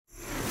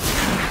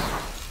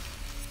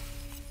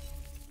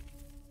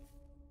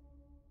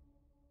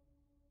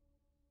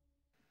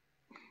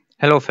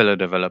Hello fellow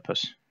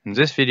developers. In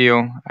this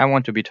video, I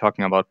want to be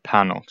talking about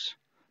panels.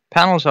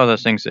 Panels are the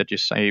things that you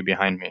see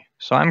behind me.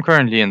 So I'm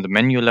currently in the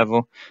menu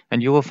level,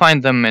 and you will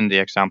find them in the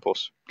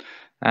examples.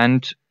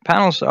 And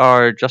panels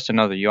are just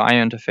another UI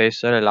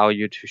interface that allow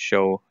you to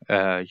show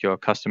your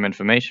custom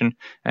information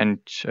and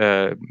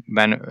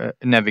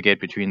navigate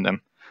between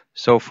them.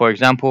 So for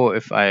example,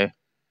 if I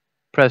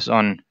press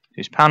on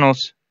these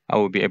panels, I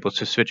will be able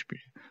to switch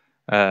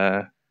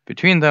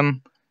between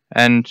them,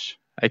 and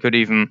I could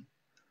even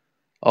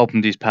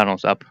open these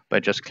panels up by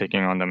just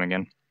clicking on them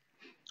again.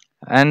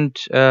 And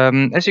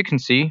as you can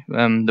see,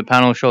 the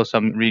panel shows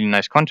some really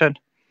nice content.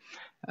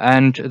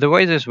 And the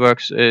way this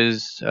works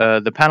is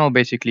the panel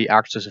basically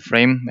acts as a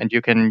frame, and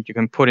you can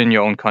put in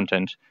your own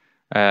content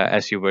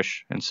as you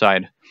wish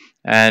inside.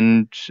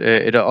 And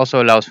it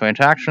also allows for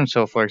interaction.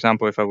 So, for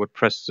example, if I would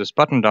press this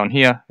button down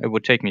here, it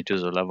would take me to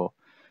the level.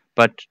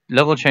 But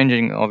level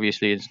changing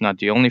obviously is not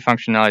the only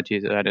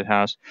functionality that it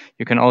has.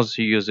 You can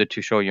also use it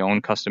to show your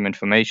own custom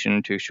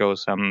information, to show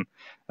some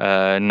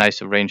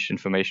nice arranged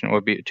information,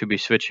 or to be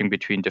switching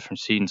between different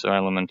scenes or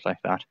elements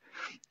like that.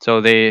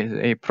 So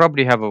they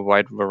probably have a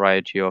wide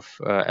variety of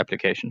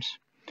applications.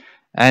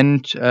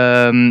 And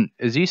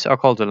these are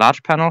called the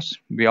large panels.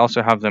 We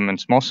also have them in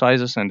small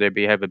sizes, and they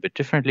behave a bit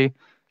differently.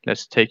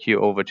 Let's take you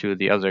over to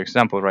the other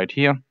example right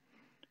here.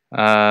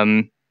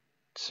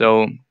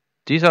 So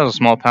these are the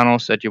small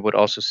panels that you would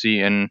also see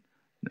in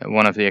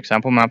one of the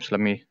example maps. Let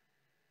me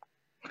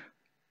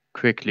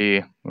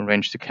quickly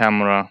arrange the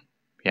camera.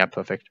 Yeah,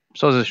 perfect.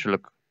 So this should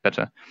look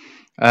better.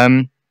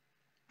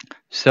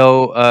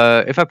 So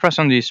if I press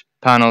on these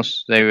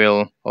panels, they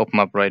will open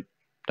up right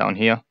down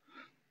here.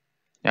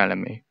 Yeah, let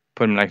me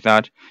put them like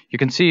that. You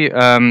can see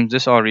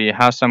this already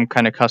has some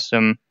kind of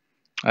custom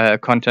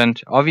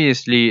content.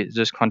 Obviously,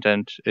 this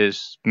content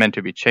is meant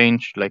to be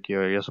changed. Like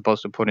you're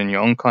supposed to put in your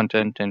own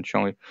content and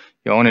show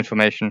your own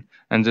information,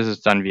 and this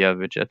is done via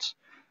widgets.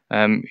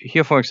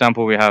 Here, for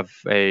example, we have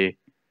a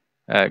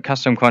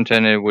custom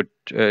content. It would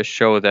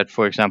show that,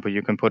 for example,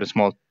 you can put a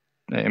small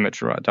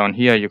image down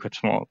here. You could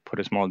put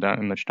a small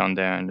image down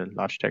there and a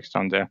large text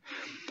down there.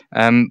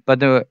 But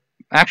the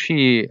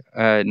actually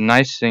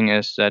nice thing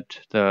is that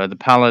the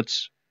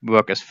palettes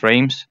work as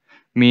frames,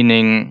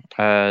 meaning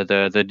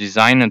the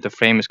design and the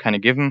frame is kind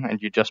of given, and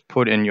you just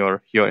put in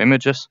your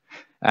images,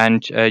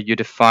 and you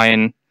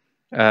define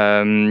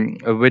a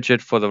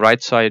widget for the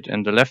right side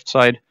and the left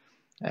side,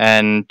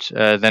 and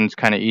then it's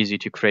kind of easy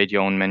to create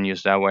your own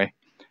menus that way.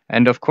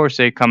 And of course,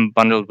 they come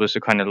bundled with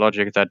the kind of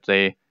logic that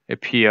they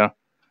appear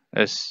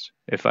as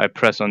if I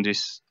press on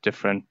these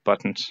different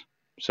buttons.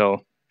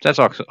 So that's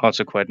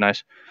also quite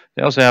nice.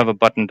 They also have a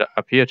button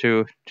up here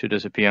to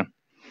disappear.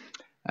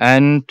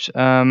 And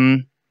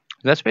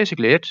that's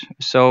basically it.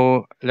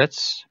 So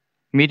let's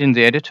meet in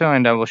the editor,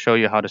 and I will show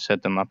you how to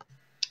set them up.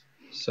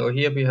 So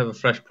here we have a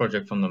fresh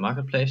project from the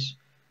marketplace,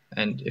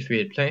 and if we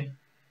hit play,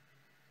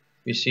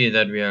 we see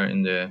that we are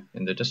in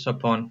the desktop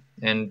pawn,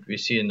 and we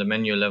see in the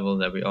menu level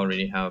that we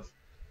already have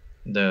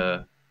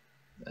the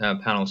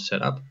panels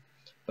set up.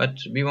 But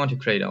we want to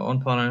create our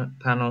own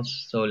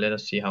panels, so let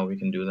us see how we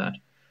can do that.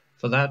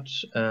 For that,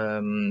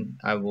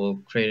 I will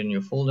create a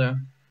new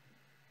folder,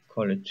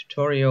 call it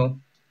tutorial,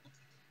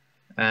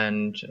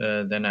 and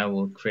then I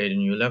will create a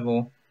new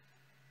level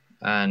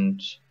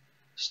and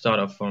start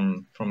off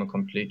from a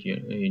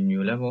completely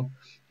new level.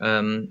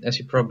 As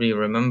you probably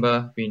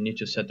remember, we need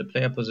to set the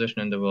player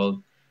position in the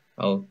world.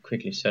 I'll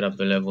quickly set up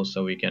the level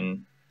so we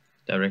can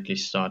directly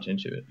start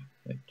into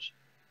it.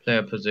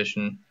 Player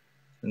position,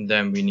 and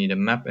then we need a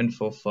map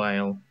info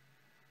file.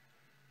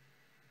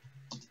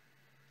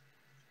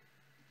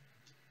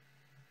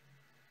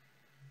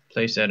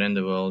 Place that in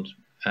the world,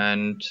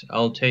 and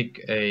I'll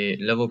take a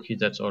level key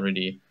that's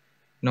already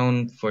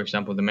known, for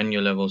example the menu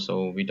level,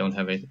 so we don't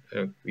have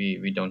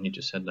we don't need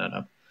to set that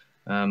up.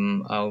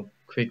 I'll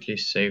quickly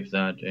save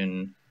that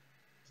in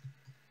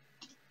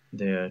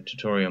the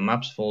tutorial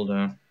maps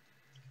folder,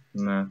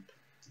 map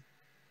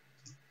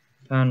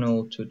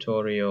panel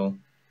tutorial.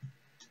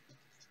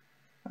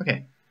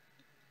 Okay,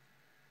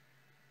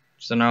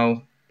 so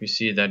now we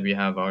see that we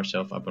have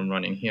ourselves up and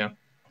running here,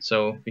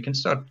 so we can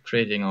start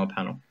creating our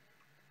panel.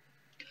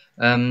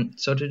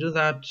 So to do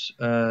that,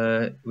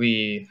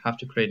 we have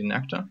to create an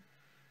actor,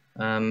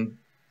 and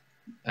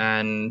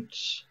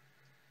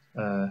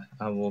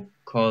I will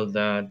call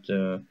that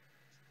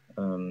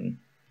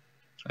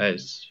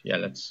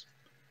let's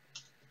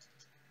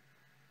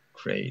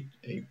create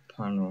a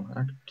panel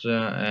actor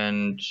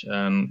and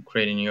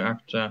create a new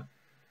actor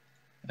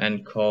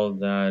and call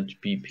that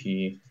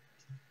BP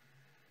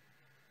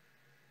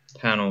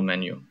panel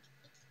menu.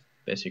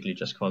 Basically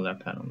just call that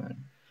panel menu,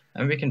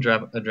 and we can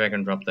drag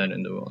and drop that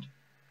in the world.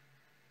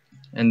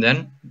 And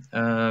then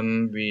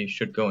we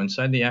should go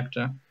inside the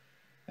actor,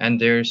 and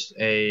there's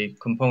a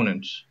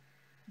component,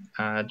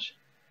 add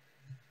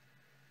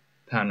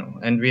panel,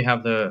 and we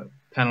have the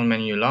panel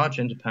menu large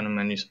and the panel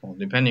menu small,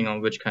 depending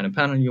on which kind of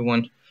panel you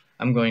want.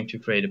 I'm going to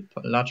create a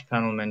large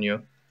panel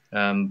menu,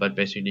 but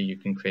basically you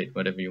can create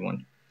whatever you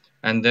want.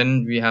 And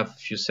then we have a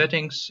few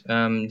settings.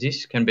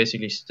 These can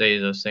basically stay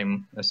the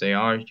same as they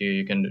are.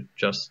 You can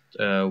adjust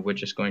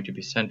which is going to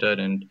be centered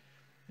and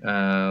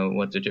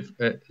what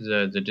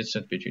the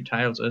distance between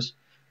tiles is.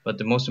 But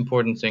the most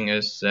important thing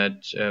is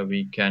that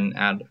we can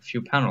add a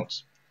few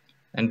panels.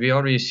 And we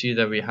already see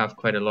that we have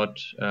quite a lot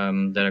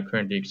that are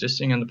currently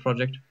existing in the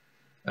project,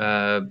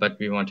 but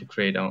we want to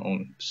create our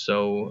own.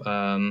 So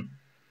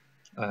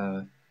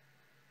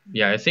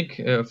yeah, I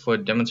think for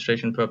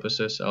demonstration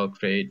purposes, I'll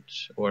create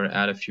or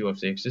add a few of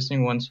the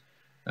existing ones,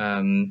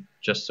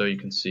 just so you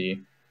can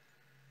see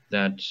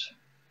that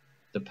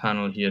the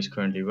panel here is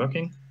currently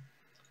working.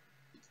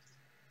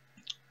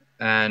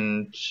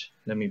 And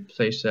let me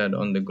place that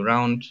on the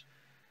ground.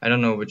 I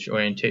don't know which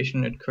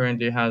orientation it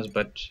currently has,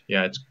 but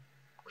yeah, it's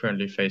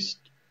currently faced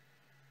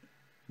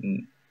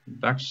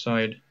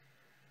backside,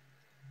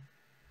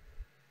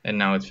 and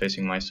now it's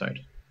facing my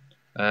side.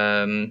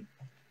 So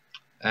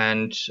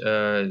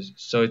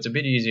it's a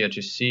bit easier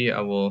to see. I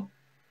will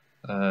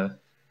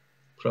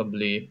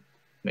probably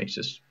make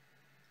this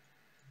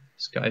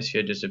skies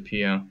here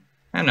disappear,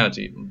 and now it's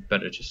even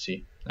better to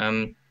see.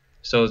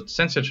 So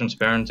since they're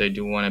transparent, they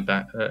do want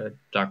a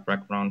dark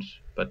background,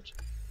 but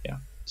yeah.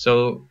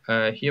 So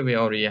here we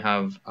already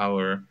have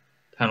our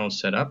panel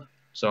set up.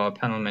 So our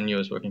panel menu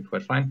is working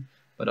quite fine,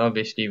 but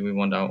obviously we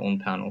want our own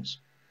panels.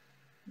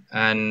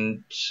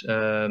 And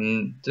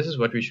this is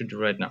what we should do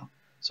right now.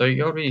 So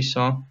you already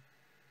saw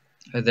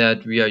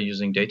that we are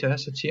using data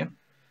assets here,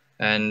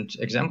 and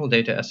example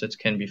data assets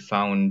can be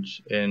found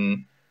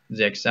in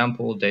the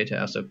example data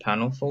asset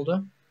panel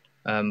folder.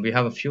 We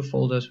have a few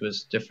folders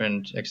with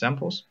different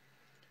examples,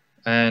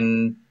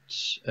 and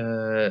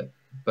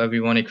but we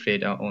want to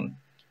create our own.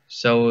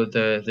 So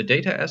the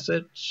data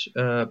asset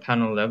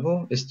panel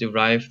level is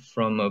derived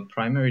from a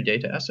primary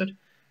data asset,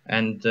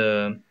 and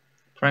the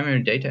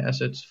primary data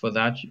assets for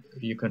that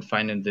you can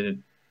find in the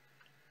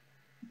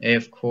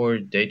AF Core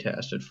data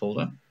asset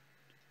folder.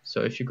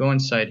 So if you go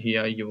inside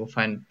here, you will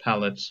find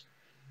palettes,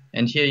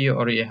 and here you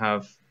already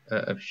have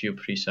a few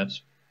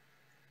presets.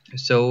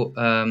 So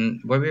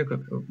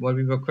what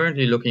we were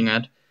currently looking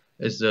at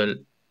is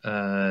the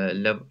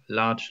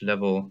large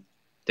level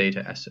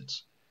data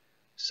assets.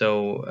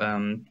 So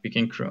we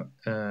can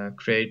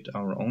create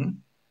our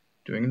own.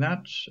 Doing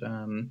that,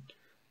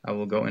 I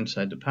will go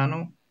inside the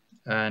panel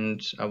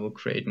and I will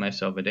create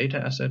myself a data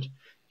asset.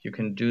 You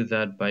can do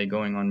that by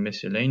going on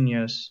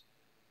miscellaneous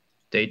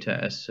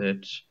data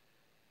asset,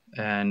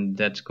 and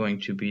that's going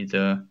to be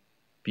the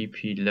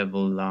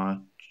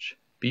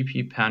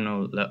BP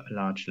panel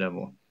large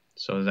level.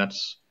 So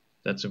that's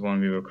the one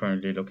we were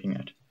currently looking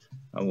at.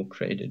 I will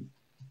create a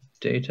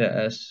data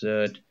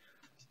asset,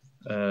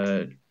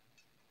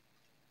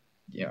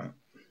 yeah,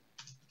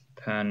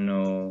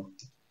 panel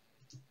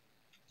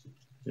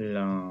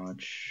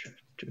large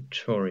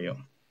tutorial.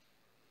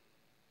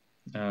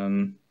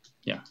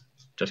 Yeah,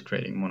 just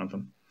creating one of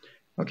them.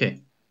 Okay,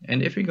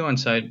 and if we go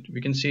inside,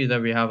 we can see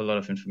that we have a lot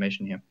of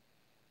information here,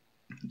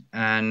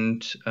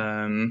 and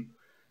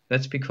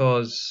that's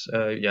because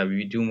yeah,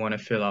 we do want to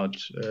fill out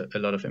a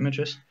lot of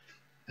images.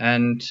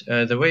 And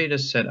the way it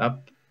is set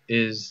up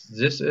is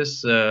this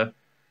is the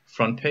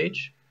front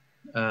page.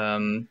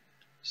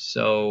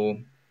 So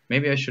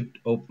maybe I should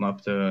open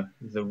up the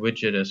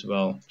widget as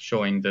well,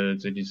 showing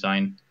the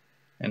design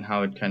and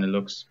how it kind of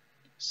looks.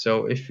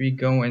 So if we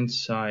go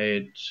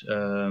inside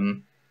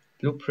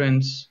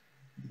blueprints,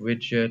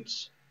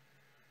 widgets,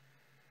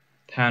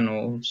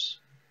 panels,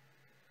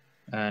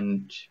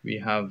 and we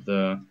have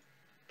the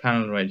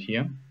panel right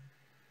here,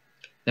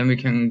 then we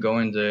can go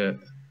in the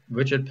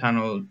widget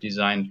panel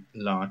design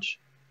large,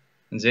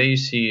 and there you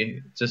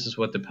see this is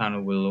what the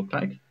panel will look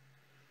like.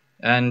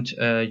 And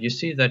you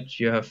see that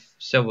you have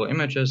several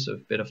images, a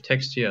bit of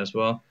text here as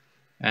well,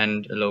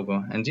 and a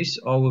logo, and these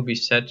all will be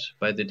set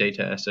by the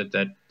data asset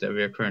that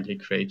we are currently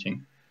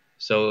creating.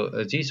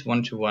 So these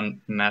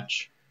one-to-one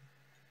match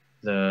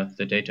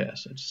the data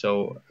asset.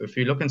 So if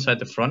you look inside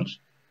the front,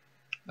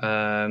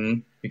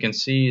 we can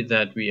see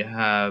that we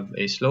have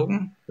a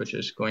slogan, which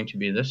is going to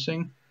be this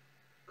thing,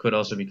 could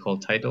also be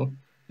called title.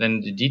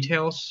 Then the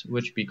details,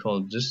 which be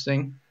called this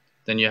thing.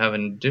 Then you have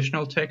an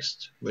additional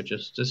text, which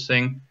is this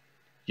thing.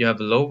 You have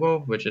a logo,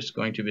 which is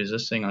going to be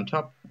this thing on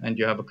top, and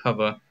you have a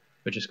cover,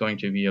 which is going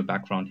to be a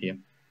background here.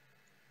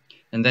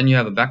 And then you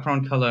have a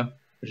background color,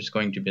 which is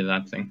going to be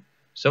that thing.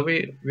 So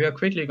we are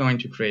quickly going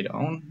to create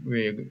our own.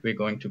 We're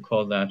going to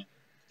call that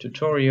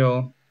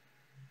tutorial,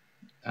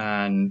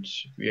 and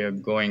we are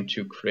going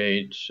to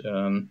create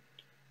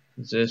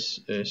this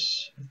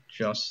is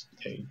just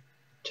a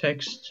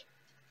text.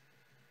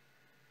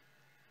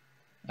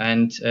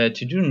 And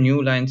to do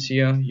new lines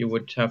here, you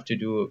would have to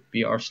do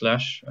br/,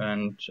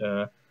 and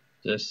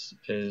this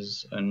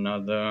is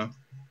another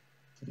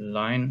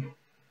line.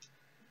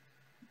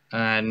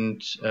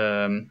 And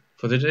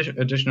for the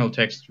additional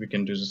text, we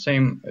can do the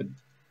same,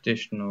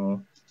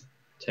 additional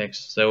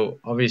text. So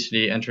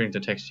obviously entering the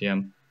text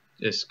here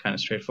is kind of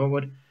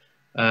straightforward.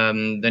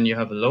 Then you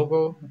have a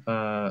logo.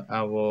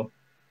 I will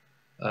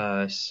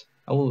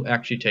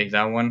actually take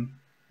that one.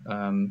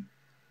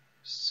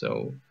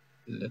 So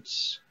let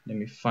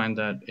me find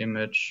that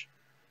image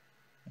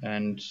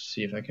and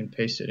see if I can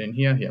paste it in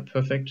here. Yeah,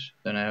 perfect.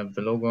 Then I have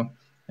the logo,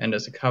 and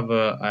as a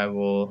cover I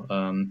will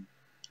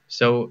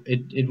so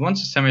it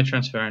wants a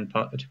semi-transparent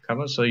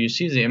cover, so you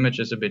see the image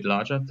is a bit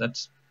larger.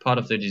 That's part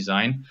of the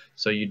design,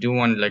 so you do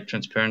want like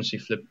transparency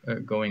flip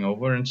going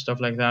over and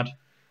stuff like that.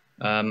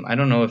 I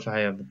don't know if I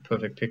have a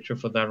perfect picture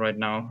for that right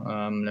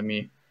now.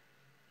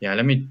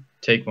 Let me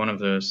take one of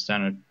the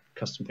standard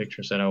custom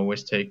pictures that I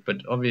always take,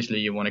 but obviously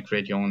you want to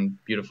create your own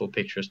beautiful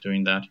pictures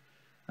doing that,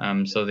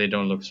 so they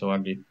don't look so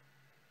ugly.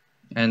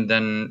 And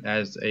then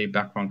as a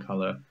background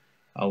color,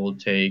 I will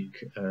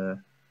take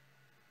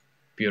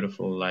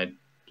beautiful light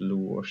blue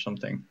or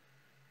something.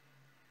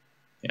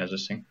 Yeah,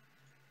 this thing.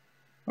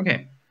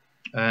 Okay,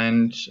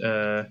 and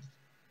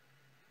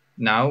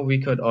now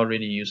we could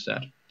already use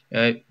that.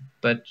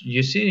 But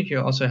you see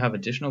you also have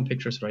additional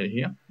pictures right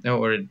here,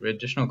 or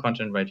additional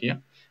content right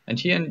here. And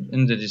here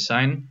in the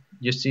design,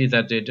 you see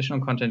that the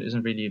additional content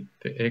isn't really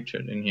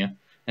pictured in here.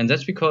 And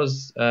that's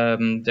because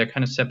they're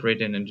kind of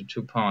separated into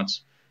two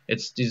parts.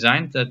 It's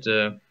designed that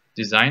the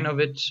design of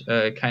it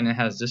kind of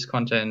has this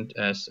content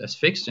as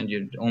fixed, and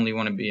you only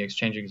want to be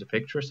exchanging the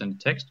pictures and the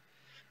text.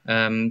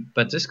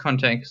 But this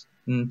content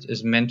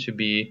is meant to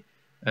be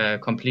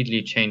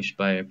completely changed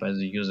by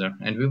the user,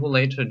 and we will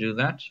later do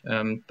that,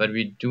 but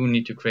we do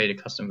need to create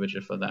a custom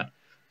widget for that.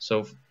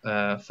 So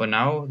for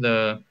now,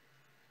 the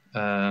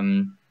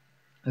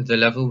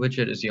level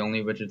widget is the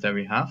only widget that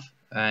we have,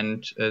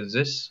 and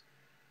this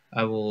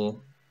I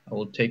will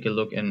take a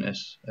look in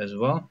as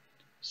well.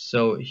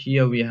 So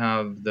here we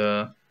have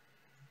the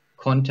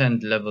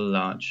content level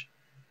large,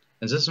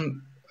 and this is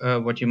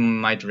what you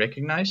might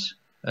recognize.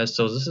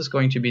 So this is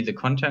going to be the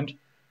content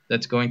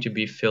that's going to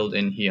be filled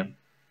in here.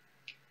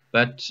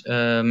 But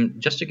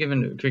just to give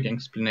a quick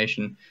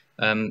explanation,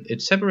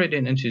 it's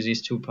separated into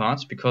these two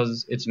parts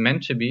because it's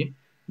meant to be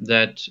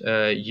that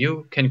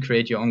you can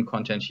create your own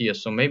content here.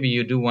 So maybe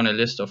you do want a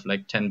list of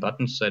like 10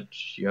 buttons that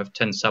you have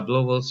 10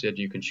 sublevels that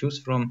you can choose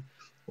from,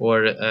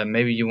 or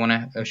maybe you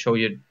want to show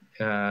your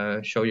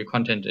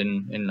content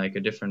in like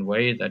a different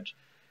way that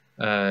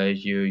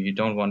you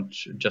don't want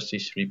just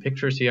these 3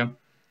 pictures here,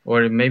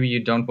 or maybe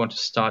you don't want to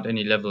start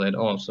any level at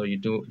all, so you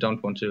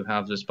don't want to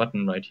have this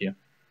button right here.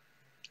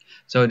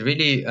 So it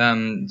really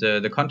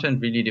the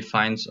content really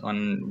defines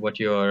on what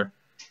your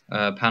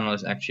panel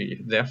is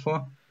actually there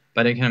for.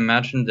 But I can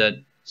imagine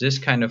that this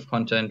kind of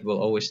content will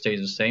always stay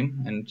the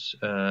same, and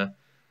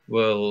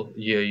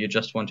you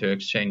just want to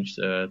exchange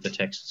the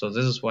text. So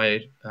this is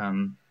why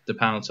the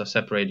panels are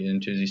separated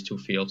into these 2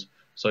 fields.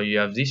 So you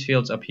have these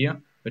fields up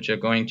here, which are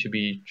going to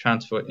be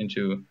transferred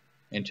into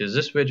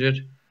this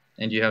widget,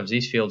 and you have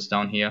these fields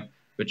down here,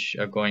 which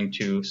are going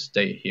to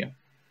stay here.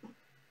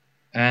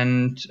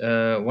 And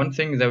one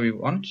thing that we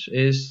want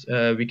is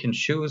we can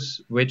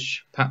choose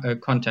which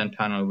content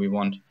panel we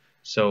want.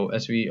 So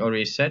as we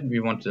already said,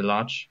 we want the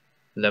large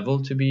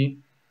level to be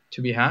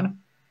had.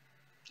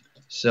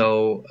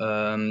 So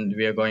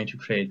we are going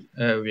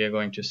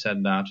to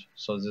set that.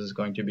 So this is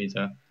going to be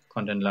the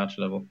content large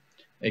level.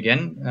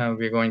 Again,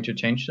 we're going to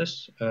change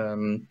this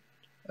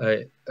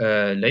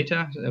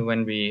later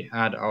when we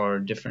add our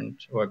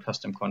different or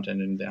custom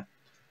content in there.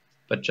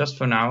 But just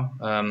for now,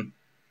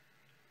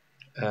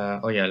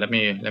 oh yeah, let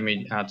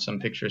me add some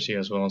pictures here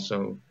as well,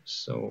 so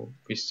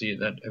we see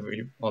that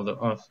all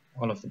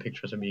of the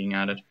pictures are being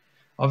added.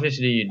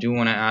 Obviously, you do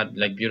want to add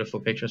like beautiful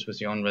pictures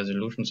with your own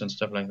resolutions and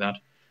stuff like that.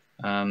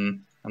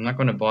 I'm not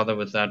going to bother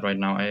with that right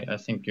now. I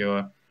think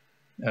you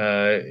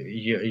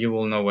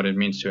will know what it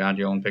means to add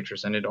your own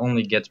pictures, and it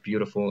only gets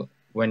beautiful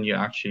when you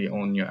actually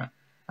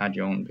add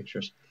your own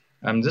pictures.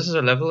 This is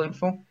a level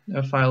info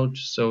file,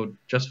 so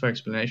just for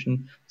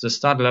explanation, the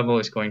start level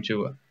is going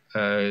to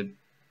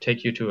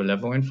take you to a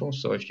level info.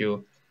 So if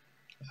you,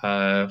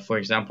 for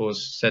example,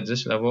 set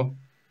this level,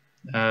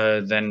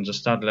 then the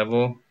start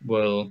level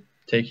will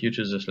take you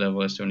to this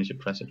level as soon as you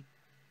press it.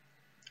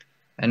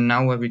 And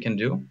now what we can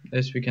do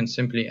is we can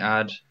simply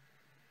add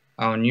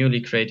our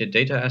newly created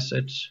data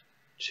asset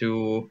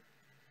to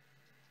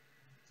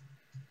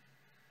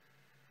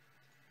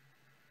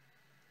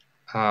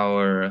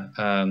our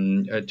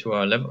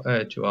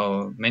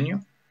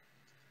menu.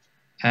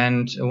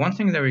 And one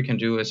thing that we can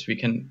do is we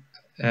can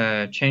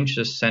change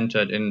the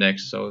centered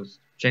index. So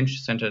change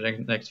the centered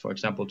index, for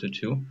example, to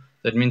 2.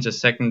 That means the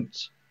second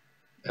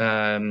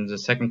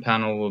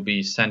panel will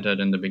be centered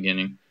in the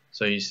beginning.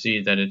 So you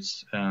see that it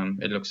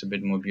looks a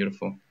bit more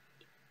beautiful.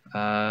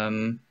 Let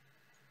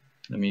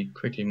me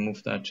quickly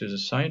move that to the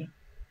side.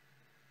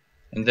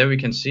 And there we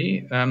can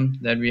see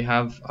that we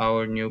have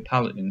our new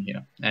palette in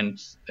here, and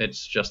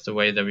it's just the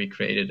way that we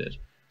created it.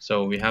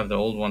 So we have the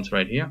old ones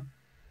right here,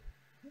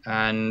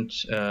 and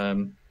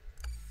I'm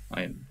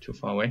too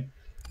far away.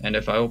 And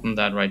if I open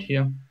that right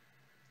here,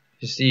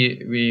 you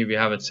see we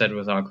have it set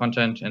with our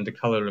content, and the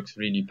color looks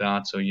really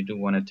bad, so you do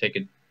want to take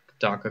a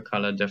darker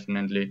color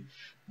definitely.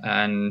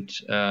 And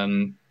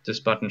this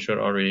button should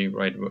already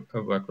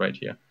work right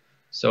here.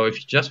 So if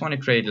you just want to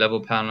create level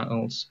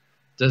panels,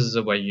 this is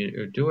the way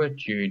you do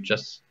it. You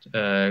just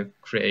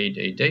create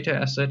a data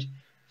asset,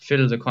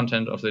 fill the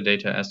content of the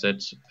data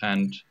asset,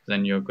 and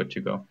then you're good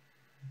to go.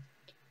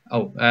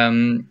 Oh,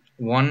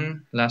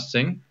 one last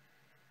thing,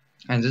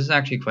 and this is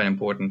actually quite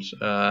important,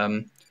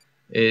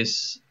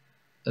 is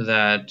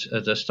that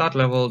the start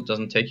level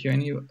doesn't take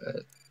you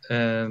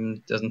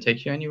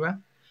anywhere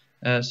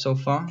so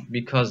far,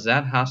 because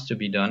that has to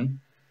be done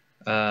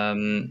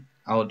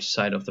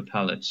outside of the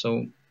palette.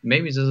 So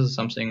maybe this is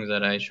something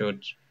that I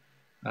should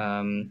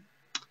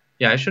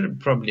I should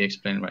probably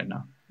explain right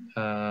now.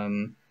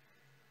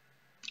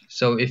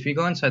 So if we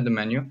go inside the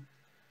menu,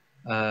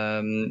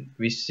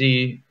 we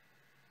see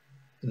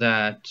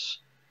that,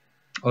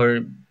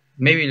 or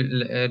maybe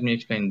let me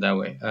explain it that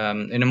way.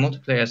 In a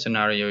multiplayer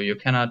scenario, you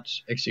cannot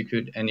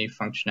execute any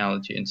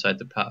functionality inside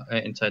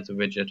the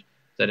widget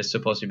that is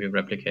supposed to be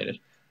replicated.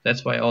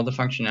 That's why all the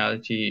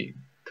functionality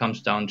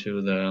comes down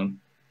to the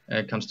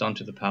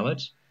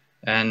palette,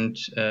 and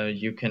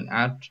you can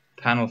add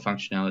panel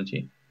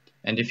functionality.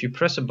 And if you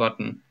press a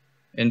button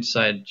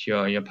inside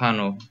your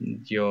panel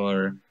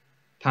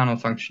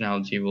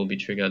functionality will be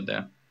triggered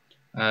there.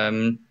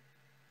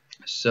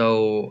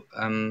 So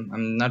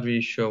I'm not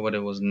really sure what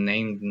it was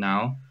named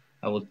now.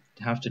 I will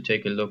have to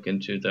take a look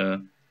into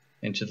the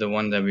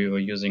one that we were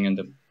using in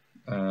the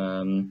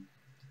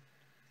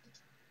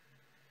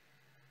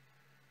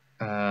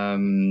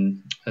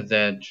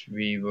that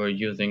we were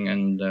using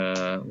in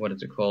the, what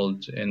is it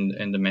called,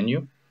 in the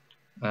menu.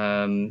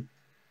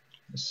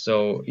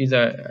 So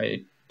either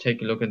I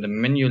take a look at the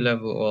menu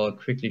level, or I'll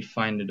quickly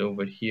find it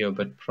over here,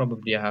 but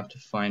probably I have to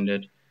find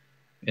it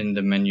in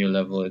the menu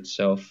level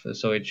itself.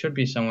 So it should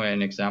be somewhere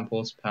in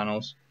examples,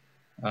 panels.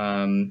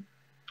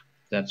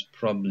 That's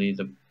probably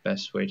the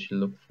best way to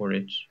look for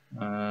it.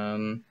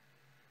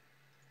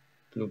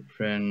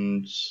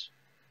 Blueprints,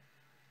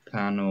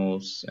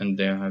 panels, and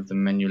there I have the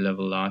menu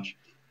level large.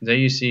 There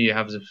you see you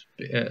have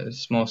the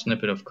small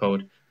snippet of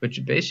code,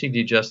 which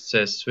basically just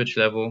says switch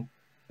level.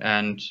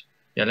 And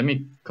yeah, let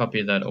me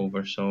copy that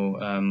over so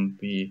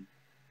we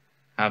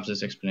have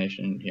this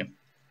explanation here.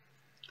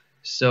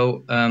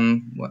 So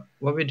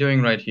what we're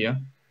doing right here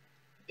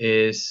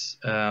is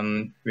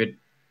we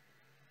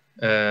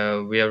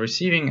are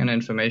receiving an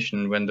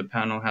information when the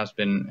panel has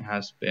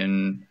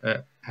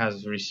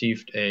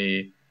received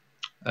a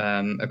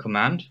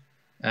command,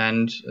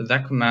 and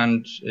that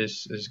command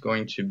is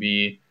going to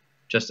be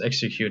just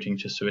executing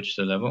to switch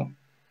the level,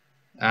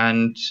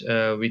 and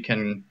we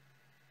can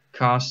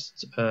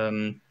cast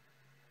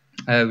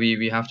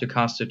we have to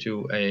cast it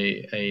to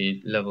a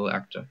level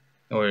actor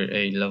or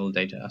a level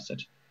data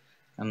asset.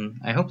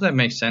 I hope that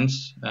makes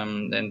sense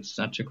and it's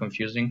not too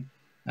confusing.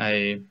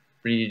 I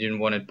really didn't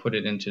want to put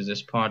it into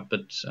this part,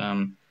 but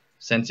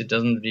since it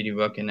doesn't really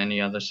work in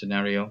any other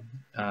scenario,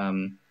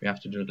 we have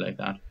to do it like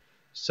that.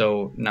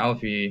 So now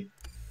if we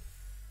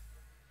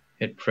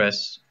hit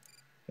press,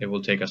 it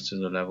will take us to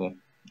the level.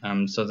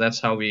 So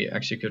that's how we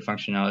execute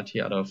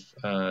functionality out of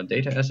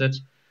data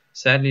assets.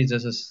 Sadly,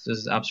 this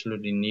is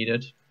absolutely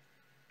needed,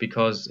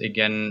 because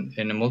again,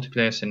 in a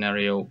multiplayer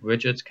scenario,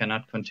 widgets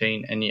cannot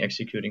contain any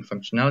executing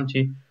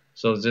functionality.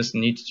 So this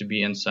needs to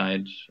be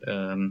inside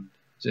the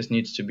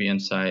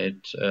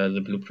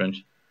blueprint.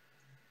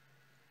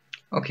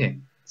 Okay,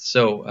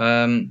 so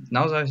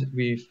now that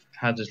we've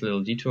had this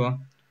little detour,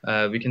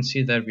 we can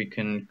see that we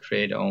can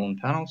create our own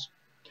panels.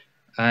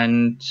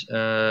 And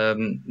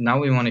now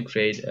we want to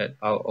create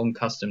our own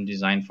custom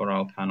design for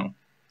our panel.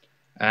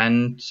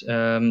 And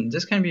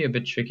this can be a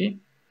bit tricky.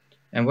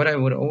 And what I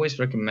would always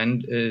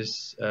recommend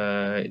is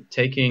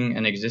taking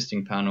an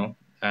existing panel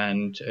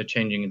and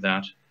changing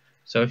that.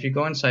 So if you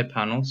go inside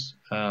panels,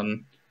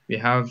 we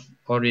have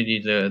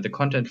already the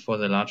content for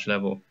the large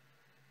level.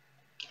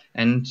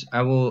 And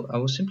I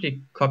will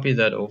simply copy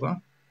that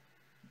over.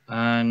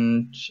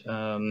 And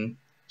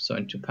so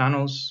into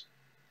panels,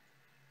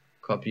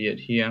 copy it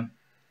here.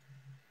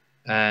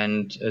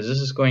 And this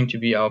is going to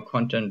be our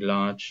content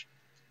large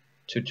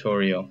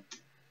tutorial.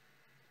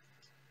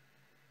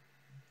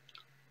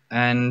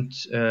 And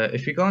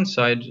if we go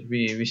inside,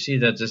 we see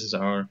that this is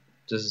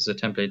the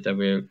template that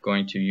we're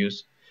going to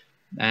use.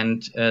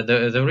 And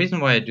the reason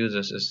why I do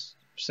this is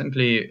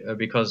simply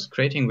because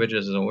creating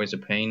widgets is always a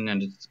pain,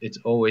 and it's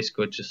always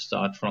good to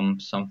start from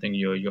something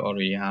you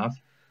already have.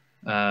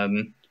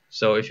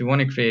 So if you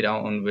want to create our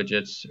own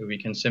widgets, we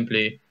can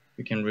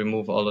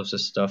remove all of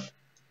this stuff.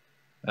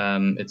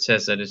 It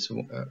says that it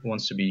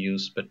wants to be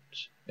used, but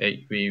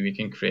we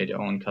can create our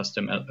own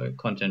custom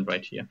content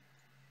right here.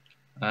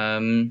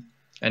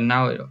 And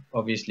now it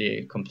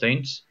obviously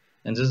complains,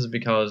 and this is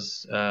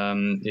because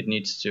it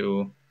needs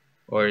to,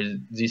 or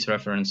these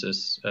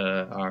references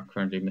are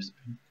currently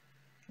missing,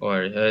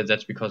 or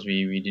that's because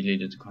we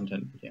deleted the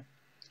content here.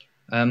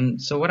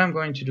 So what I'm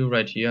going to do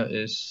right here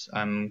is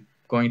I'm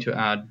going to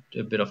add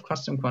a bit of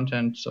custom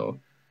content. So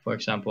for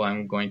example,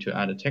 I'm going to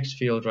add a text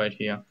field right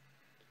here,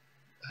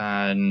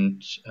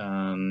 and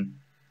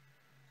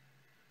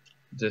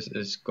this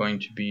is going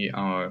to be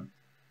our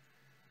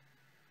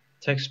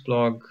text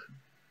block.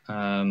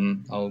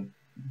 I'll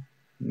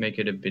make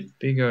it a bit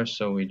bigger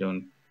so we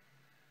don't.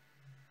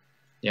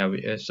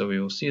 Yeah, so we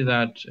will see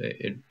that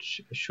it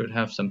should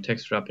have some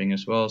text wrapping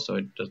as well, so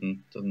it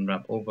doesn't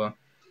wrap over.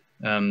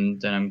 Then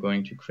I'm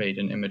going to create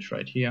an image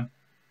right here.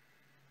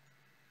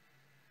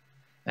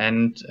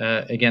 And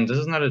again, this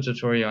is not a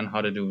tutorial on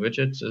how to do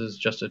widgets. This is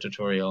just a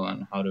tutorial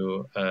on how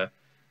to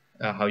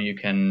how you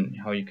can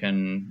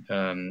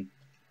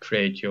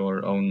create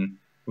your own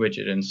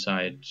widget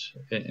inside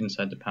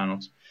the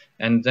panels.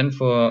 And then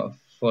for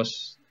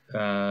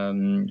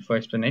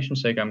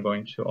explanation's sake, I'm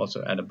going to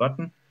also add a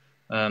button.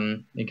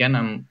 Again,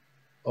 I'm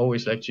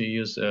always like to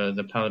use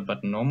the palette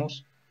button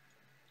normals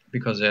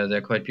because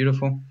they're quite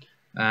beautiful.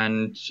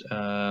 And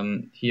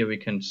here we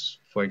can,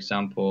 for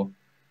example,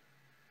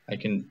 I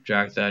can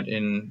drag that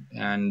in,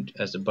 and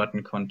as a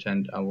button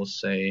content, I will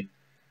say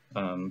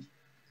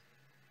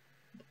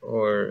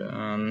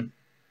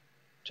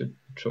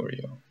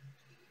tutorial.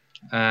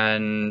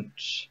 And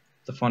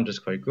the font is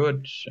quite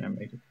good. I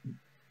make it,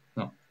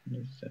 no,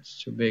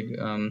 that's too big.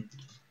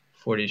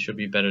 40 should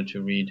be better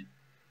to read.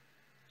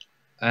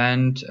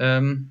 And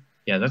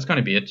yeah, that's going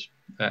to be it.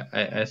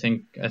 I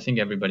think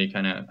everybody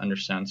kind of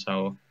understands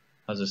how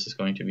this is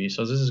going to be.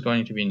 So this is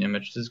going to be an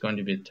image. This is going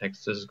to be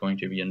text. This is going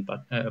to be a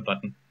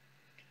button.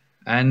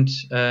 And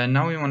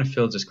now we want to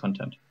fill this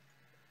content.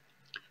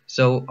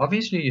 So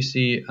obviously you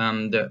see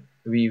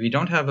we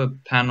don't have a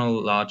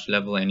panel large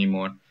level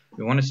anymore.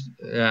 We want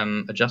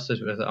to adjust it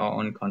with our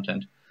own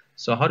content.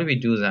 So how do we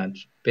do that?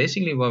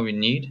 Basically what we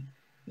need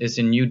is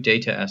a new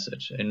data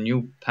asset, a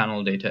new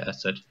panel data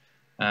asset,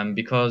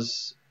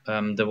 because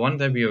the one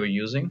that we are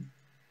using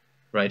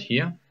right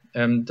here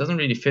doesn't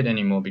really fit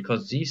anymore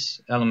because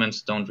these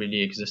elements don't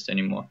really exist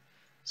anymore.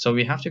 So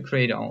we have to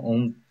create our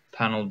own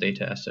panel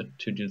data asset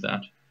to do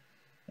that.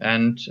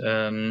 And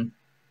to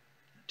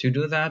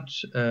do that,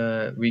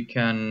 we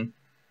can,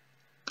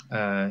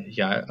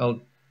 yeah,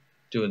 I'll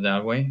do it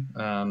that way.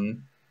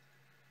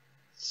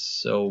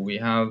 So we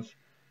have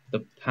the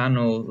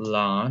panel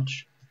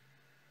large,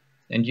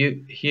 and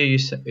here you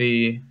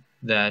see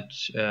that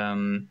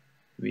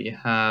we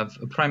have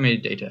a primary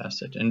data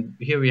asset, and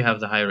here we have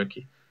the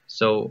hierarchy.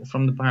 So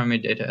from the primary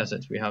data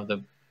assets, we have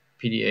the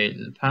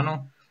PDA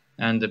panel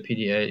and the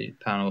PDA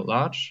panel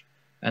large,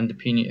 and the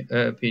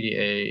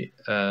PDA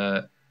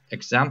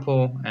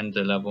example and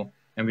the level.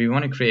 And we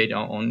want to create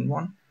our own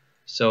one.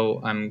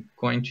 So I'm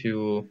going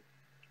to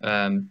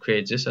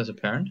create this as a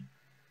parent.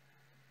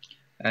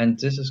 And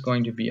this is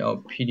going to be our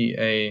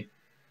PDA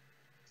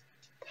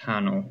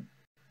panel.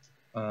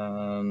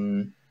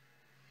 And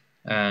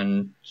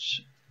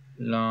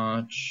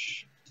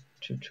large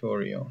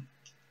tutorial.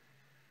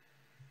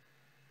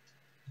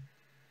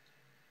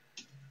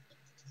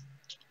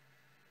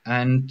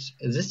 And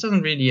this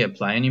doesn't really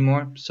apply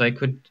anymore, so I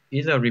could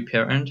either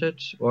reparent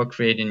it or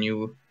create a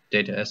new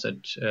data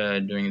asset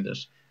doing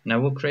this. And I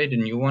will create a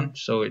new one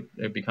so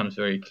it becomes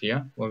very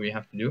clear what we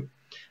have to do.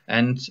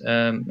 And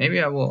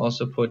maybe I will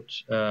also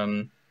put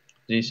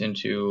these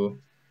into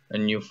a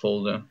new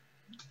folder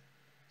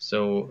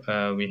so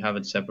we have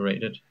it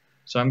separated.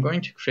 So I'm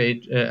going to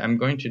create, I'm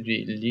going to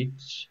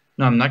delete,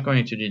 no, I'm not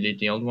going to delete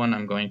the old one,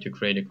 I'm going to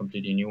create a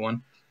completely new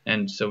one.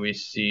 And so we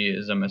see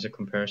them as a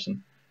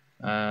comparison.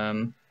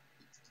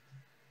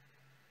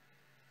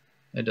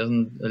 It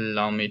doesn't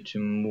allow me to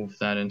move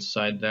that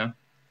inside there.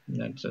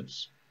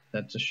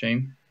 That's a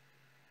shame.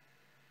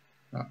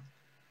 Oh.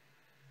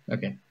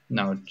 Okay,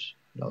 now it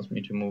allows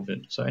me to move it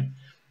inside.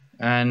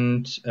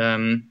 And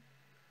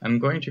I'm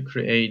going to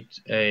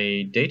create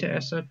a data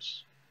asset.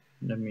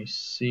 Let me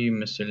see,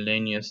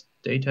 miscellaneous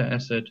data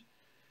asset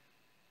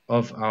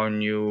of our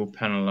new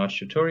panel large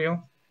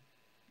tutorial.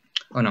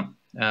 Oh no,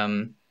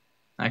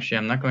 actually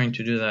I'm not going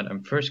to do that.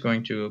 I'm first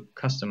going to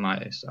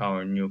customize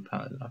our new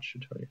panel large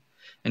tutorial.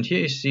 And here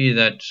you see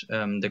that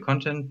the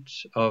content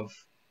of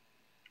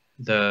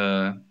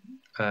the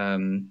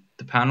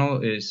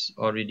panel is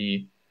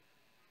already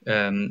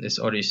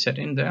set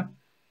in there,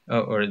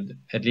 or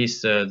at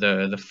least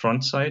the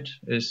front side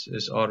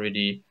is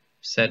already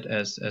set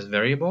as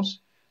variables,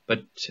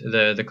 but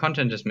the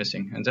content is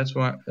missing, and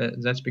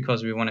that's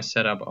because we want to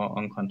set up our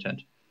own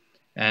content.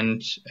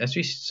 And as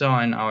we saw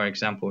in our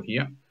example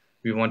here,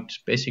 we want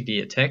basically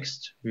a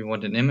text, we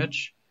want an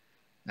image,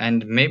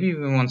 and maybe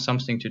we want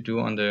something to do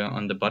on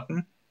the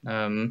button.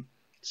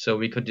 So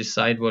we could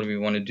decide what we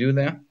want to do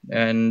there,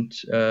 and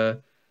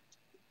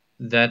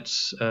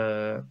that's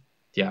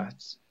yeah,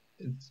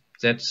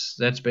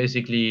 that's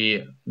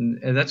basically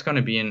that's going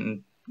to be a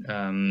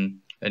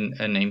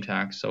name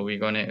tag. So we're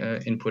going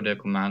to input a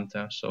command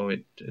there, so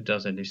it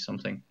does at least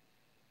something.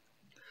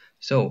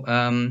 So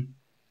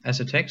as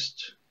a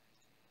text,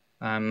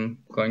 I'm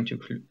going to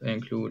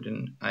include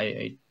an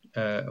a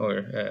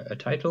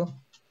title,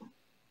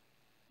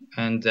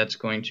 and that's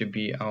going to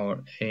be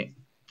our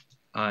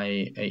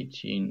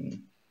I18N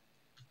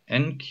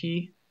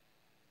key.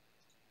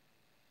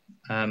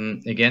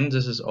 Again,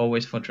 this is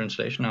always for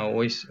translation. I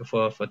always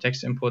for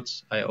text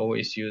inputs, I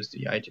always use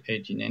the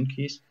I18N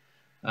keys.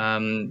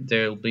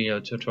 There will be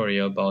a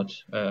tutorial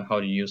about how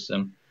to use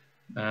them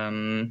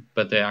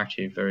but they're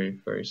actually very,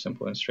 very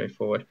simple and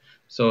straightforward.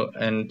 So,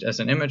 and as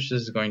an image,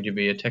 this is going to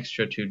be a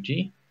texture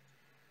 2D.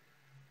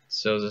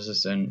 So this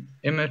is an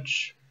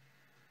image,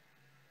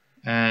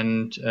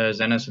 and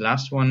then as the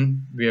last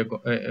one, we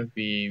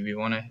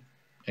want to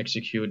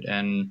execute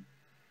an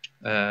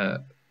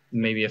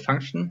maybe a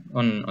function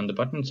on the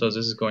button. So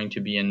this is going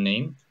to be a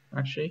name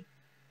actually,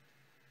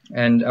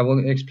 and I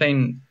will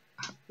explain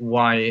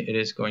why it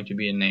is going to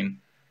be a name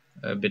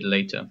a bit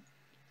later.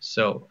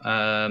 So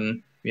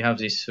we have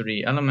these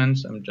three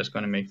elements. I'm just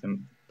going to make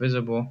them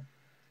visible.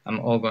 I'm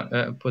all going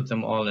to put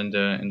them all in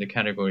the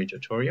category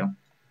tutorial.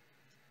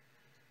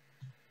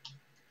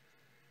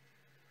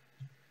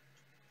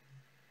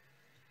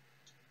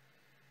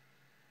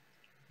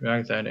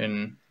 Drag that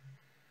in,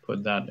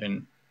 put that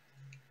in,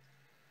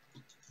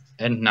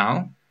 and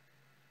now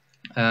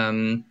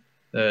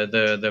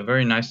the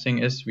very nice thing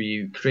is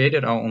we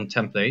created our own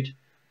template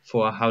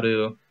for how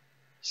to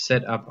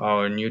set up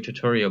our new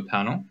tutorial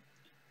panel,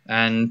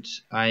 and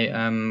I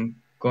am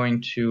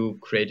going to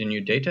create a new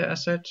data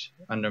asset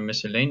under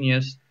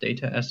miscellaneous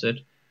data asset,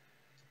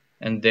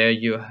 and there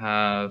you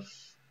have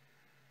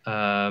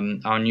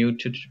our new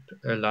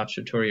large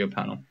tutorial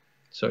panel.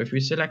 So if we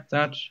select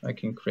that, I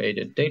can create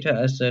a data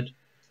asset,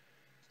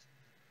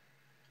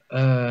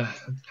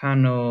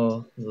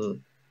 panel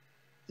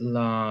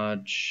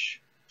large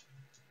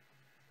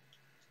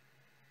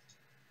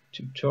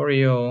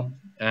tutorial,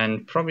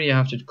 and probably I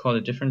have to call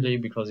it differently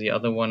because the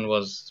other one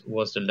was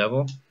the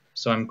level.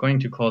 So I'm going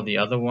to call the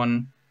other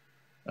one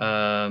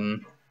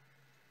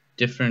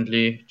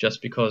differently,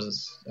 just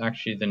because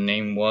actually the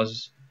name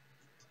was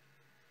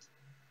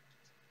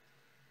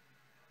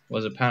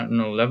a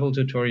panel level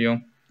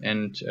tutorial,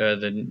 and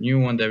the new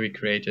one that we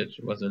created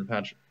was a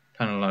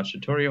panel large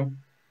tutorial.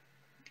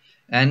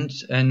 And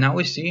now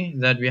we see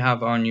that we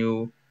have our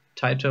new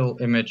title,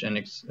 image, and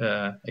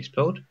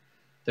explode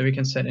that we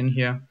can set in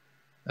here.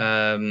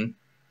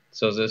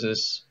 So this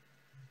is,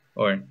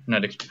 or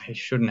not, I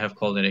shouldn't have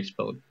called it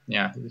explode.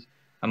 Yeah,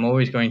 I'm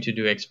always going to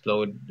do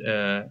explode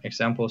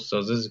examples.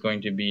 So this is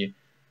going to be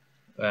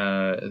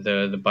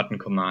the button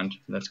command.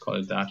 Let's call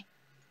it that.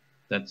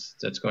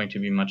 That's going to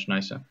be much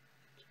nicer.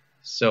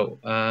 So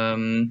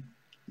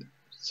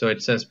so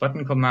it says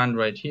button command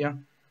right here.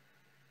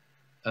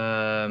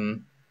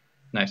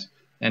 Nice.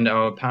 And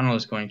our panel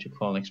is going to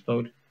call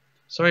explode.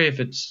 Sorry if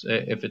it's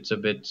a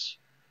bit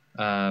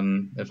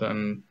if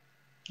I'm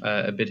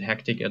a bit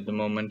hectic at the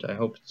moment. I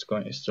hope it's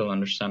still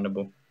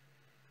understandable.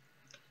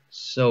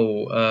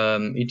 So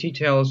it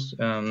details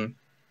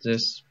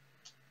this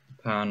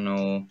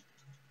panel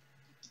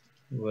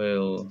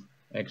will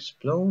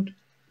explode,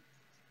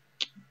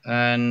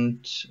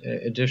 and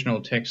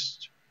additional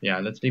text. Yeah,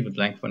 let's leave it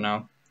blank for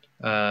now.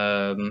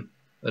 A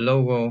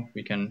logo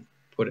we can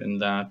put in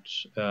that,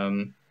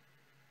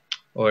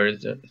 or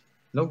the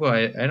logo.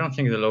 I don't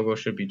think the logo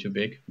should be too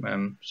big.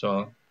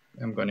 So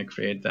I'm going to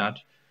create that.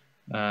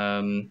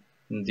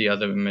 The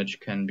other image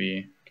can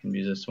be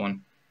this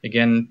one.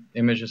 Again,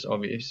 images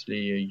obviously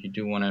you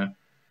do want to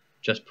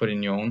just put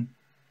in your own.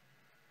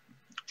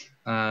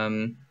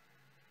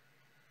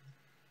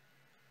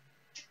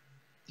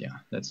 Yeah,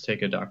 let's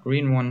take a dark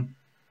green one.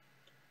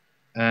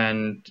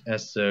 And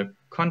as the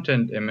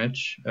content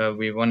image,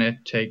 we want to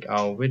take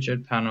our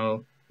widget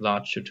panel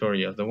large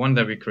tutorial, the one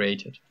that we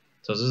created.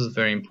 So this is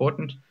very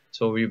important.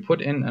 So we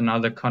put in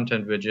another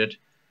content widget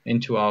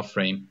into our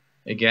frame.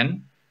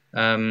 Again,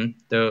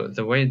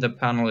 the way the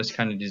panel is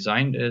kind of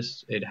designed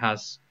is it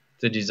has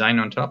the design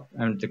on top,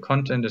 and the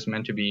content is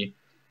meant to be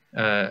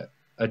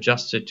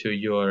adjusted to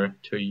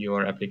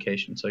your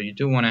application. So you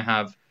do want to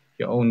have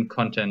your own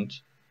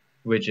content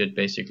widget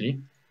basically,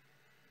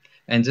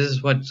 and this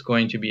is what's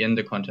going to be in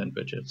the content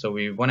widget. So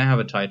we want to have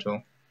a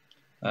title,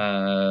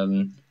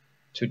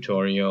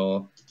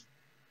 tutorial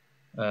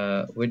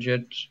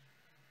widget.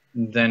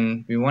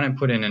 Then we want to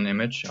put in an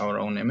image, our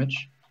own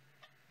image,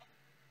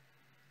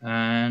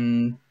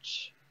 and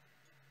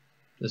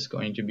this is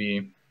going to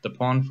be the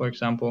pawn, for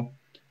example.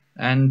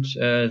 And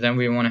then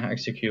we want to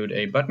execute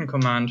a button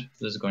command.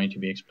 This is going to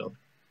be explode,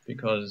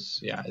 because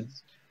yeah,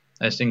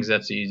 I think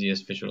that's the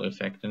easiest visual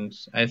effect, and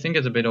I think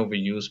it's a bit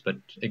overused, but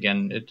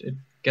again, it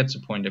gets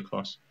the point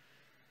across.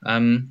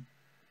 And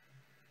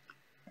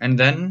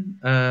then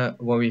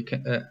what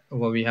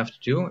we have to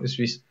do is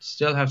we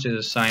still have to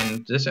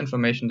assign this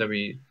information that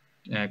we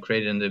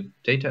created in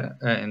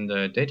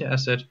the data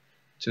asset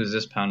to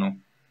this panel.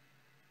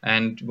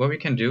 And what we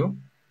can do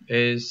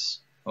is,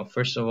 well,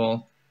 first of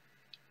all,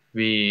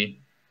 we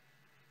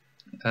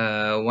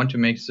want to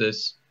make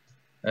this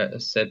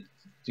set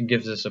to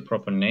give this a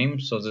proper name.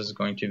 So this is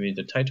going to be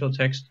the title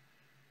text,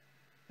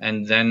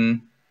 and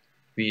then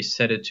we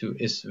set it to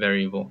is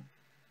variable.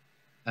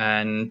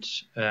 And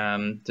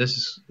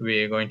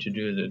we are going to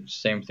do the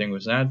same thing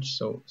with that.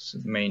 So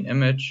main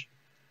image,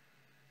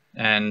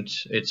 and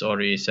it's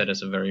already set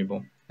as a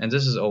variable, and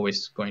this is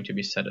always going to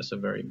be set as a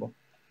variable.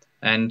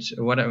 And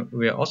what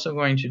we are also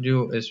going to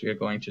do is we are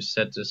going to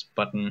set this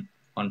button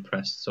on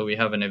press. So we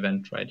have an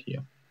event right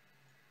here.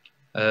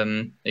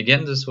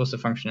 Again, this was a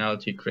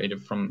functionality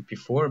created from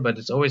before, but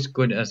it's always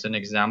good as an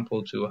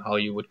example to how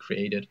you would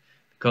create it,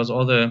 because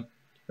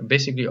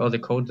basically all the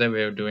code that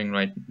we're doing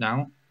right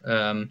now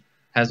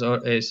is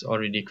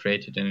already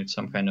created in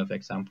some kind of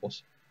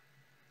examples.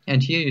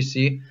 And here you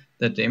see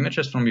that the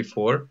images from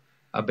before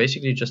are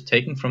basically just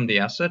taken from the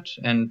asset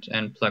and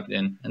plugged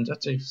in, and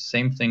that's the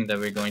same thing that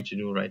we're going to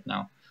do right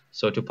now.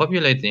 So to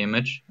populate the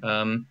image,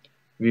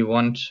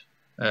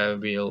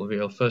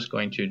 we'll first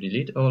going to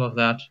delete all of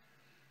that,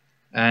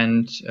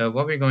 and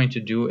what we're going to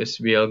do is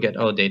we'll get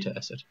our data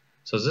asset.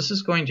 So this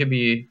is going to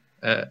be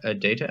a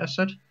data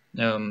asset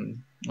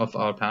of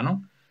our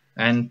panel,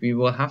 and we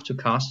will have to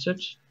cast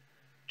it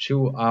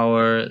to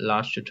our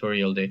large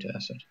tutorial data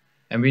asset.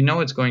 And we know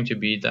it's going to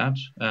be that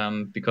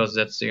because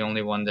that's the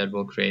only one that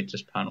will create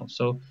this panel.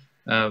 So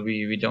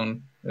we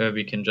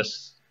can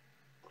just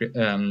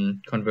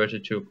convert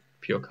it to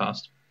pure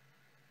cast.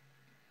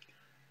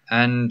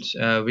 And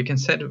we can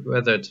set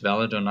whether it's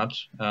valid or not,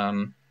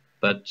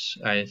 but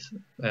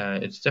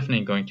it's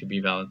definitely going to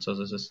be valid. So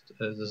this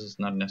is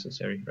not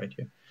necessary right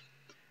here.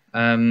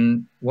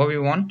 What we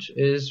want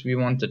is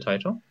the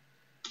title,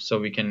 so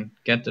we can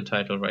get the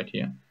title right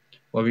here.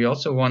 What we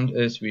also want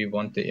is we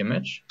want the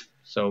image,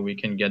 so we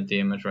can get the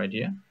image right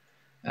here,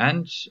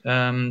 and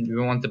we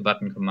want the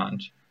button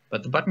command.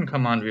 But the button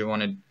command we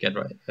want to get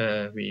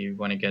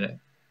it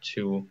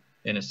to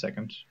in a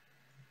second.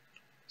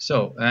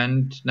 So,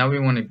 and now we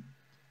want to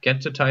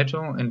get the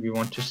title, and we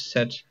want to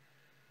set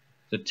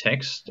the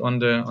text on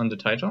the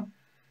title.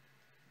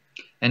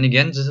 And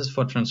again, this is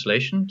for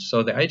translation.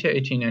 So the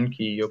ITR18N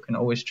key you can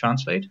always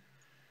translate.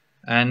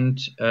 And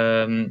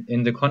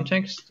in the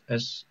context,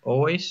 as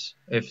always,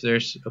 if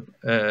there's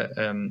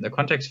the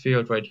context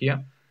field right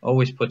here,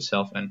 always put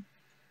self in.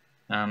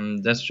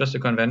 That's just a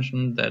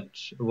convention that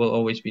will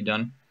always be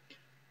done.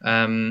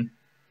 And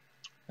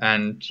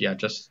yeah,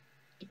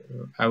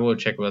 I will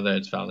check whether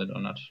it's valid or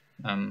not.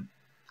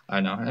 I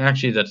know.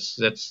 Actually,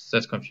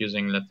 that's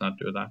confusing. Let's not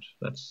do that.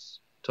 That's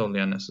totally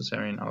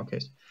unnecessary in our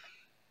case.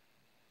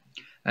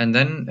 And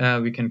then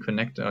we can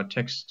connect our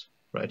text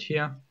right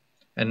here.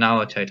 And now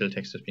our title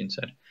text has been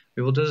set.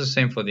 We will do the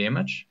same for the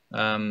image.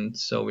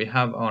 So we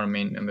have our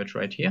main image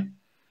right here,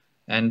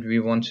 and we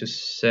want to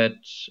set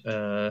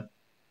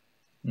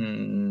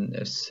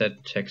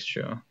set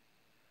texture,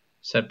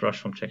 set brush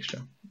from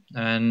texture,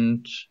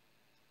 and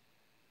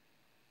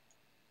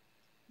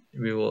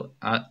we will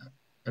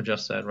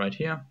adjust that right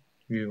here.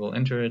 We will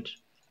enter it,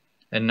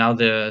 and now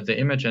the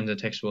image and the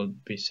text will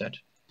be set.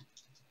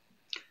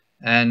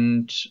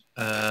 And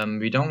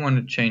we don't want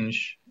to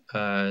change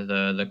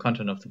the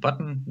content of the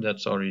button.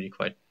 That's already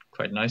quite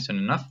nice and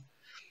enough.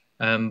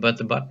 But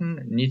the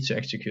button needs to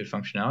execute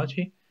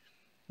functionality,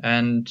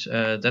 and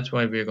that's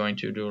what we're going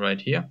to do right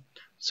here.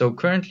 So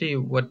currently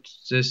what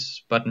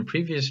this button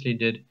previously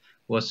did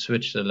was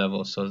switch the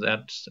level. So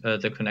that's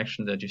the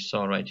connection that you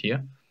saw right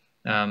here,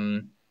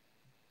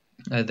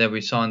 that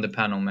we saw in the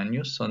panel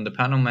menu. So in the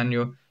panel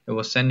menu, it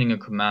was sending a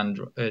command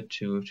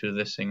to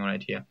this thing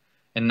right here.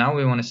 And now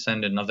we want to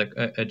send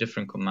a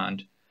different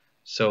command.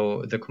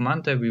 So the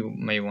command that we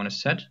may want to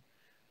set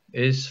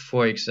is,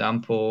 for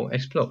example,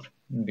 explode,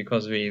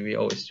 because we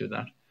always do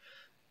that.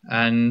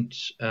 And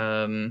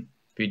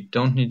we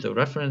don't need the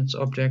reference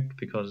object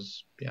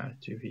because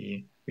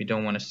we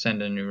don't want to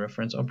send a new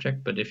reference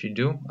object. But if you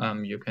do,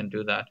 you can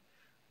do that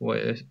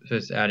with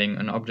adding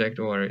an object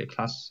or a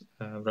class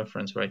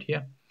reference right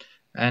here.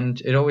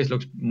 And it always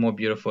looks more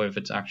beautiful if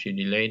it's actually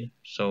delayed.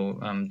 So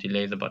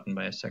delay the button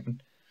by a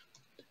second.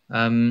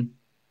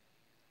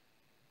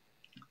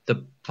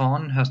 The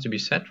pawn has to be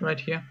set right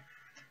here,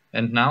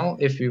 and now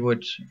if we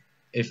would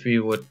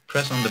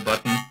press on the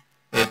button,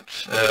 it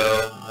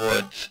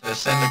would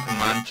send a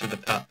command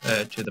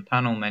to the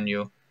panel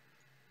menu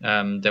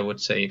that would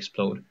say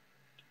explode.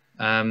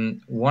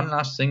 One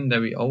last thing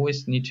that we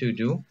always need to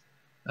do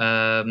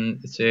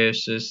is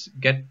this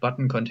get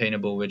button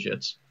containable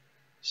widgets.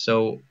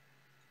 So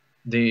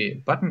the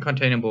button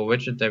containable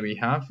widget that we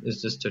have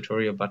is this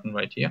tutorial button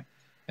right here,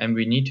 and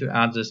we need to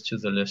add this to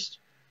the list.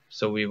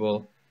 So we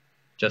will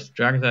just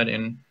drag that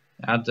in,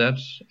 add that,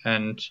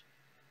 and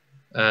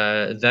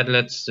that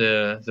lets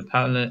the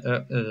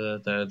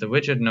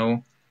widget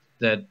know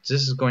that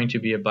this is going to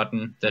be a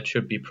button that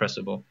should be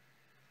pressable.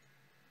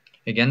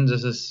 Again,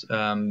 this is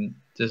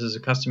a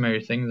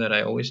customary thing that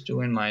I always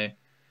do in my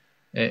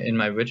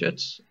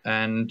widgets,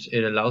 and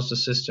it allows the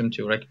system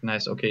to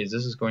recognize, okay,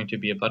 this is going to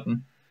be a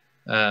button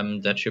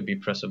that should be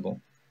pressable.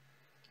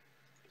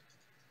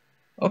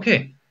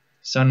 Okay,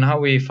 so now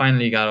we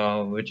finally got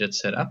our widget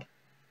set up,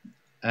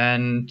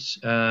 and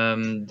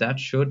that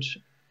should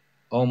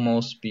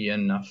almost be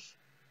enough.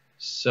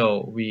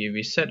 So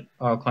we set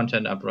our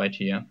content up right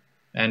here,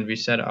 and we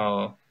set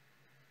our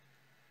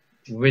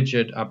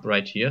widget up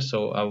right here,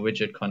 so our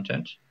widget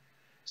content.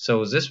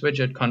 So this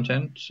widget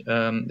content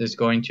is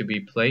going to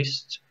be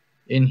placed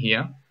in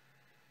here,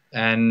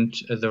 and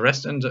the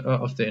rest of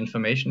the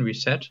information we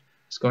set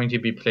is going to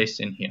be placed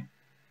in here.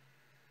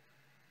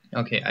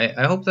 Okay,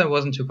 I hope that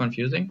wasn't too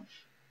confusing,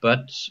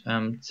 but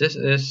this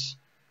is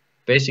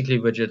basically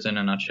widgets in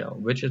a nutshell.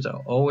 Widgets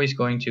are always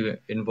going to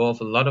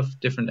involve a lot of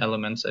different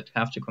elements that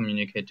have to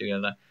communicate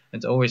together.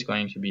 It's always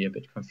going to be a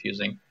bit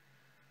confusing.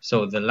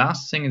 So the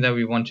last thing that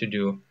we want to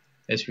do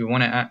is we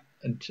want to add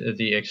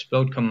the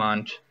explode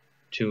command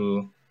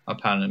to our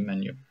panel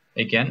menu.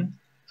 Again,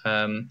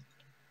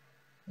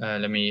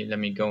 let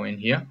me go in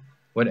here.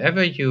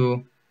 Whatever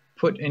you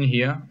put in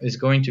here is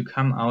going to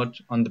come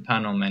out on the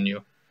panel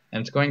menu,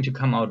 and it's going to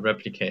come out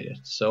replicated.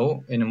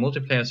 So in a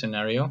multiplayer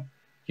scenario,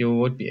 you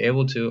would be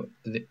able to,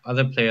 the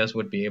other players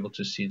would be able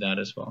to see that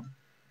as well.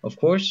 Of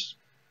course,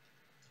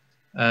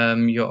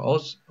 you're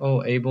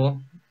also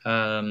able,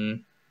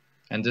 and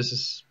this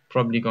is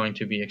probably going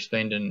to be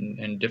explained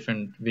in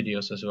different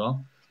videos as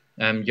well.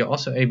 You're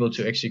also able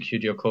to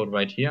execute your code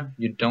right here.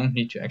 You don't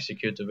need to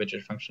execute the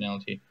widget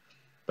functionality.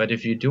 But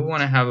if you do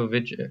want to have a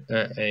widget,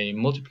 a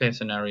multiplayer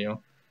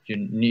scenario, you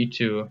need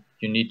to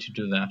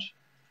do that.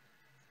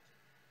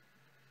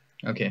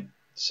 Okay,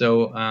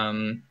 so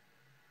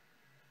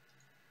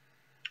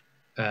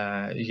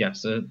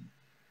so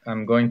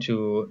I'm going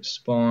to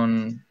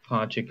spawn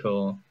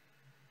particle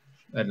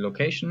at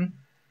location.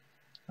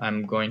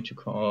 I'm going to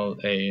call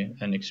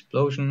an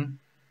explosion,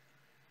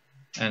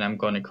 and I'm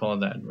going to call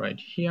that right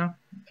here.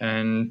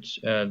 And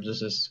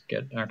this is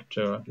get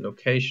actor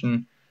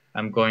location.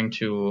 I'm going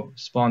to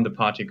spawn the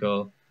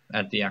particle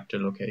at the actor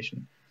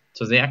location.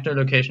 So the actor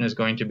location is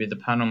going to be the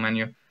panel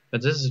menu,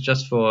 but this is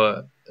just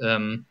for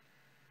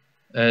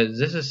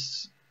this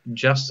is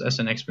just as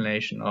an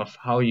explanation of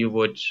how you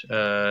would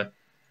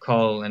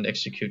call and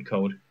execute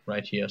code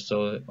right here.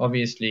 So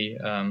obviously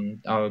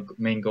our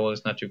main goal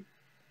is not to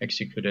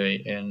execute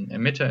an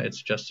emitter,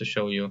 it's just to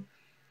show you,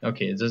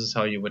 okay, this is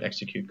how you would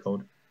execute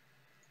code.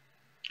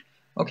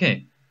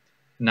 Okay,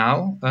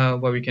 now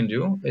what we can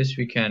do is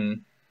we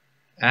can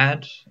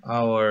add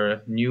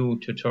our new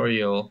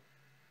tutorial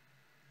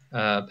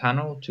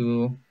panel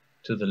to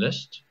the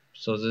list.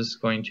 So this is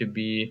going to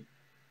be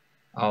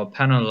our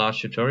panel large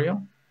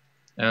tutorial.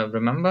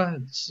 Remember,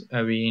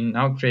 we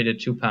now created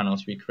two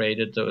panels. We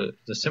created the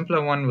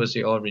simpler one was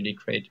the already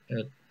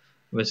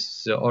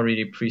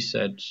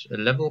preset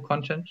level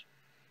content,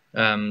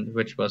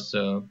 which was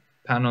the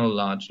panel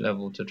large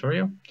level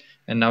tutorial,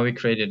 and now we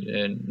created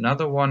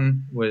another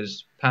one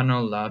with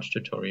panel large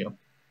tutorial.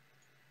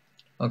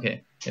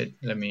 Okay,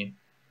 let me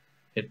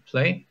hit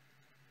play,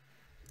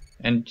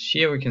 and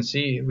here we can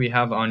see we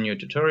have our new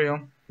tutorial.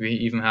 We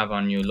even have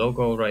our new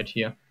logo right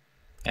here,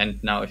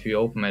 and now if we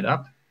open it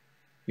up,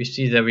 we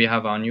see that we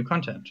have our new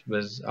content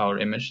with our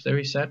image that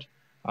we set,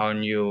 our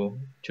new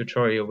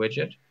tutorial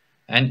widget,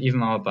 and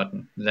even our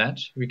button that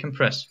we can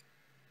press.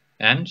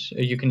 And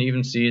you can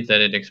even see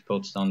that it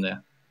explodes down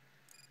there.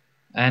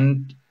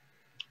 And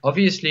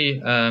obviously,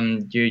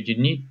 you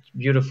need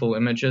beautiful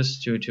images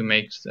to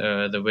make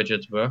the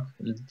widgets work.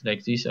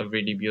 Like these are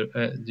really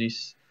beautiful.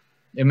 These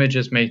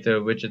images make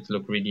the widgets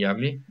look really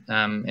ugly,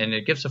 and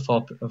it gives a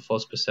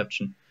false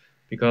perception,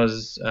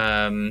 because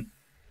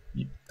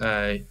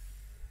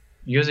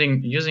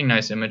using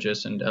nice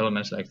images and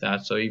elements like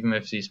that, so even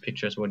if these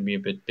pictures would be a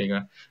bit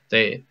bigger,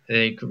 they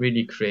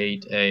really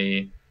create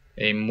a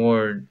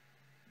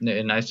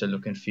nicer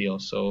look and feel.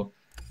 So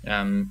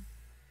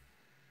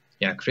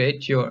yeah,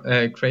 create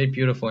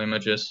beautiful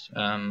images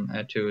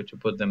to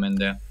put them in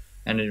there,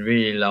 and it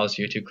really allows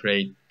you to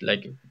create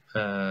like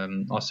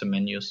awesome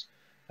menus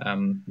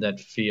that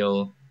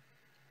feel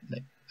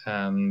like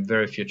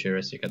very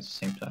futuristic at the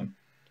same time.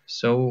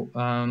 So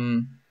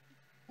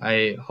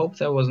I hope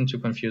that wasn't too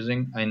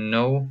confusing. I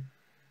know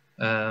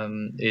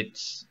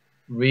it's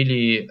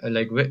really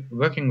like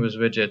working with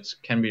widgets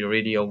can be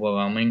really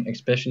overwhelming,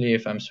 especially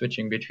if I'm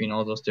switching between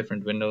all those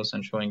different windows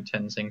and showing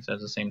 10 things at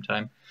the same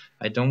time.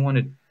 I don't want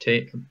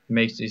to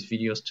make these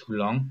videos too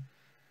long,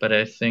 but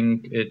I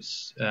think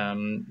it's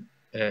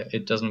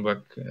it doesn't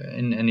work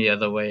in any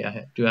other way.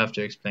 I do have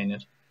to explain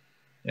it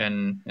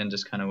in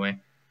this kind of way.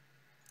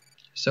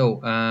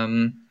 So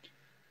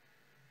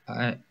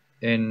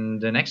in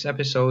the next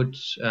episode,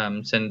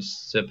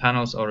 since the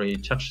panels already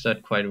touched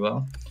that quite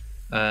well,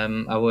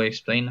 I will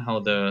explain how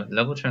the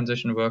level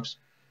transition works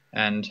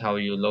and how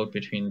you load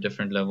between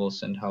different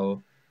levels, and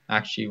how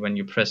actually when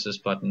you press this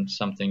button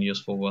something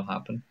useful will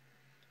happen.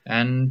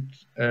 And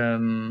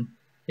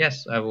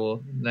yes, I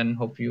will then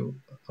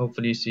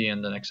hopefully see you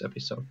in the next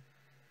episode.